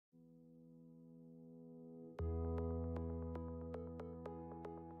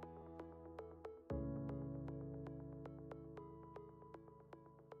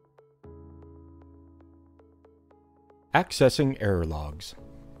Accessing error logs.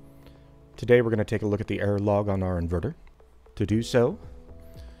 Today we're going to take a look at the error log on our inverter. To do so,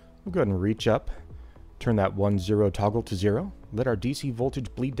 we'll go ahead and reach up, turn that 1-0 toggle to 0, let our DC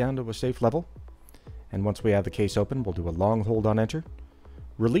voltage bleed down to a safe level, and once we have the case open, we'll do a long hold on enter,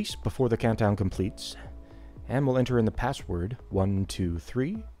 release before the countdown completes, and we'll enter in the password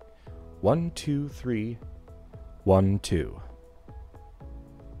 123 123 12.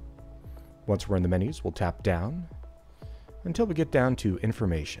 Once we're in the menus, we'll tap down until we get down to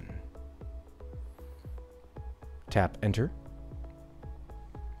information. Tap enter.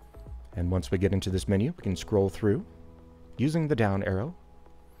 And once we get into this menu, we can scroll through using the down arrow.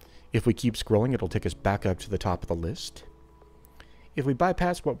 If we keep scrolling, it'll take us back up to the top of the list. If we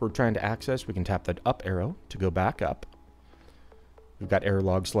bypass what we're trying to access, we can tap the up arrow to go back up. We've got error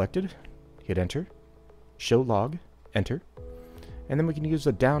log selected. Hit enter. Show log. Enter. And then we can use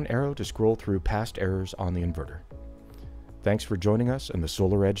the down arrow to scroll through past errors on the inverter. Thanks for joining us in the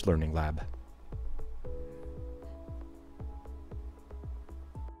SolarEdge Learning Lab.